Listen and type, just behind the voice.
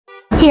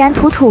既然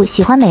图图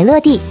喜欢美乐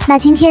蒂，那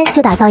今天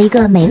就打造一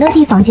个美乐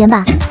蒂房间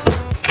吧。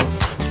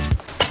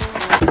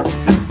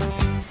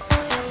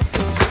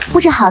布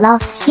置好了，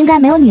应该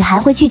没有女孩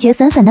会拒绝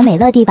粉粉的美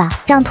乐蒂吧？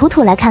让图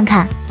图来看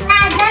看。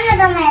那真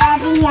的美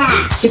乐蒂呀，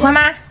喜欢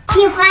吗？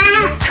喜欢。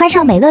穿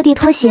上美乐蒂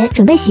拖鞋，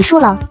准备洗漱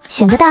了。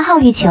选个大号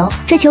浴球，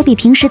这球比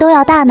平时都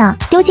要大呢。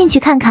丢进去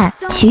看看，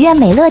许愿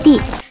美乐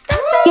蒂。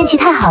运气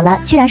太好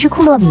了，居然是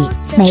库洛米。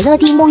美乐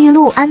蒂沐浴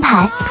露安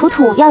排，图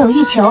图要有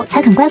浴球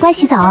才肯乖乖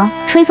洗澡哦。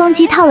吹风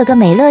机套了个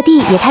美乐蒂，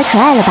也太可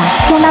爱了吧！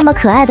用那么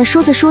可爱的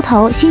梳子梳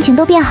头，心情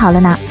都变好了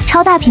呢。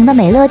超大瓶的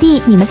美乐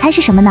蒂，你们猜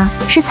是什么呢？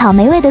是草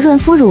莓味的润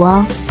肤乳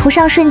哦。涂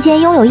上瞬间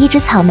拥有一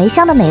支草莓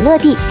香的美乐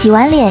蒂，洗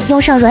完脸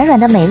用上软软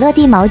的美乐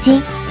蒂毛巾。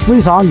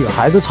为啥女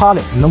孩子擦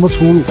脸那么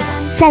粗鲁？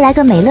再来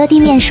个美乐蒂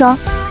面霜。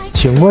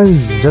请问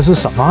你这是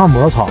什么按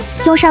摩操？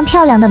用上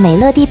漂亮的美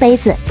乐蒂杯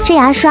子，这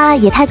牙刷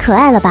也太可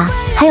爱了吧！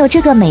还有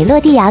这个美乐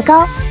蒂牙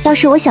膏，要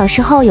是我小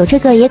时候有这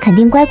个，也肯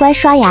定乖乖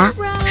刷牙。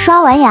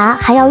刷完牙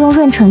还要用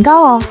润唇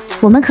膏哦，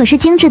我们可是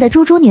精致的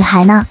猪猪女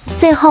孩呢。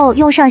最后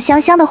用上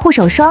香香的护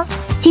手霜。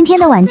今天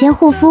的晚间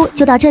护肤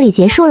就到这里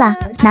结束啦，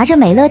拿着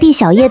美乐蒂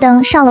小夜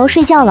灯上楼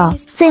睡觉了。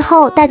最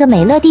后戴个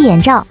美乐蒂眼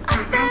罩，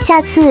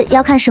下次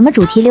要看什么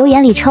主题留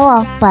言里抽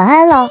哦。晚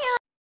安喽。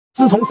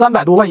自从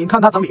300多万人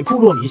看他整理库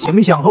洛米行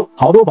李箱后，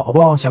好多宝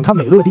宝想看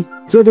美乐蒂，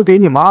这就给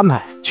你们安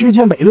排去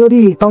见美乐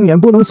蒂。当然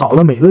不能少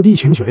了美乐蒂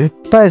裙裙，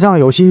带上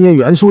有新叶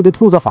元素的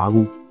兔子发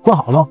箍，换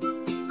好了，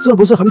这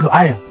不是很可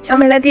爱呀？小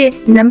美乐蒂，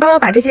你能帮我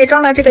把这些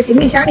装到这个行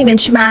李箱里面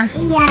去吗？可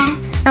以呀。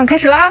那我开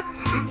始了。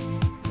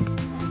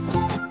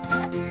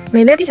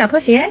美乐蒂小拖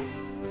鞋，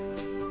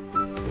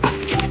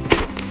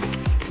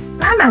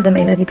妈妈的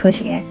美乐蒂拖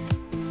鞋。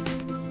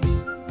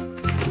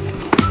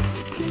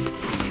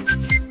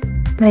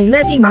美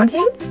乐蒂毛巾，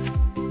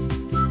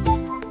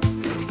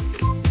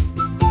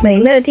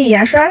美乐蒂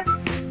牙刷，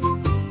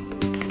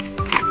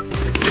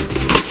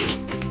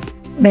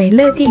美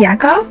乐蒂牙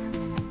膏，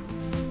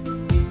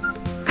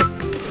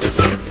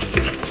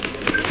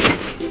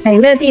美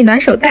乐蒂暖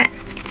手袋，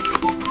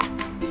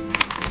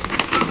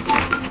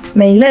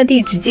美乐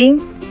蒂纸巾，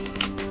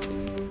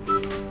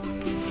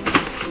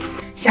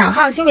小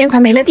号新年款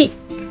美乐蒂，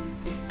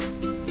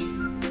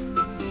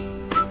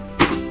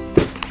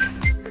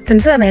粉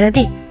色美乐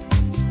蒂。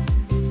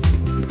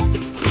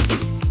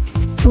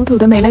图图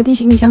的美乐蒂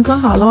行李箱装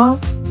好喽！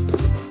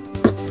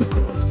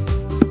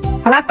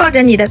好啦，抱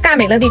着你的大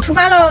美乐蒂出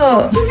发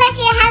喽！出发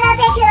去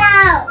Hellokitty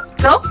喽！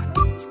走。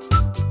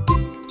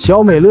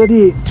小美乐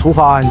蒂出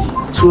发安吉，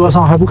车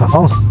上还不肯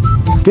放手，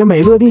给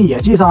美乐蒂也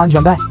系上安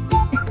全带。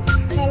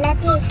美乐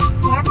蒂，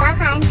你要绑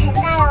好安全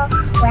带哦！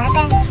我要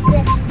带你去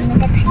见你们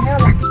的朋友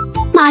了。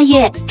妈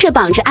耶，这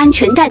绑着安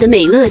全带的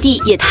美乐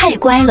蒂也太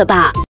乖了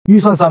吧！预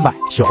算300，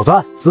挑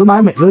战只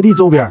买美乐蒂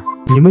周边。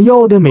你们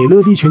要的美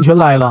乐蒂裙裙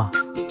来了。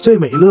这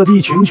美乐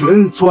蒂裙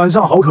裙穿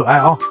上好可爱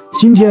啊！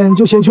今天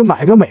就先去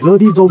买个美乐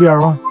蒂周边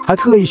吧，还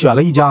特意选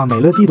了一家美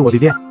乐蒂多的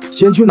店，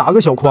先去拿个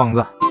小筐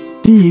子。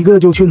第一个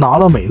就去拿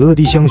了美乐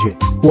蒂香薰，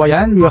果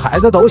然女孩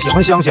子都喜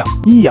欢香香，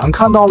一眼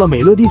看到了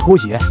美乐蒂拖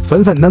鞋，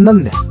粉粉嫩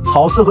嫩的，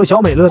好适合小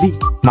美乐蒂，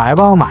买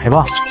吧买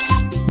吧。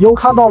又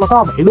看到了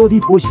大美乐蒂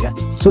拖鞋，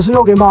这是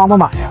要给妈妈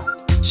买呀，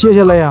谢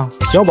谢了呀，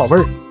小宝贝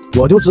儿，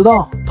我就知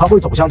道她会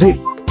走向这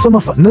里。这么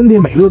粉嫩的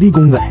美乐蒂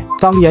公仔，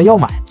当然要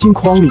买，进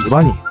筐里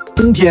吧你。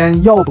冬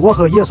天要多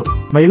喝热水，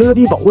美乐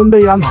蒂保温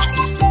杯安排。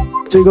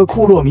这个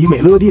库洛米美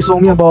乐蒂手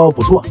面包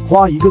不错，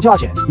花一个价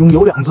钱拥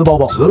有2只包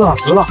包，值了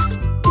值了。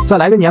再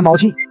来个粘毛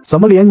器，怎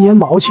么连粘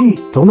毛器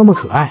都那么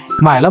可爱？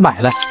买了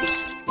买了。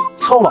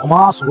臭老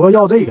妈说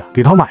要这个，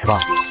给她买吧。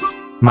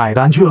买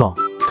单去了，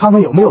看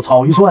看有没有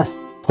超预算，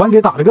还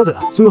给打了个折，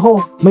最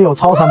后没有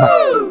超300。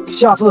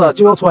下次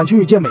就要穿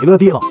去见美乐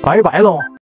蒂了，拜拜喽。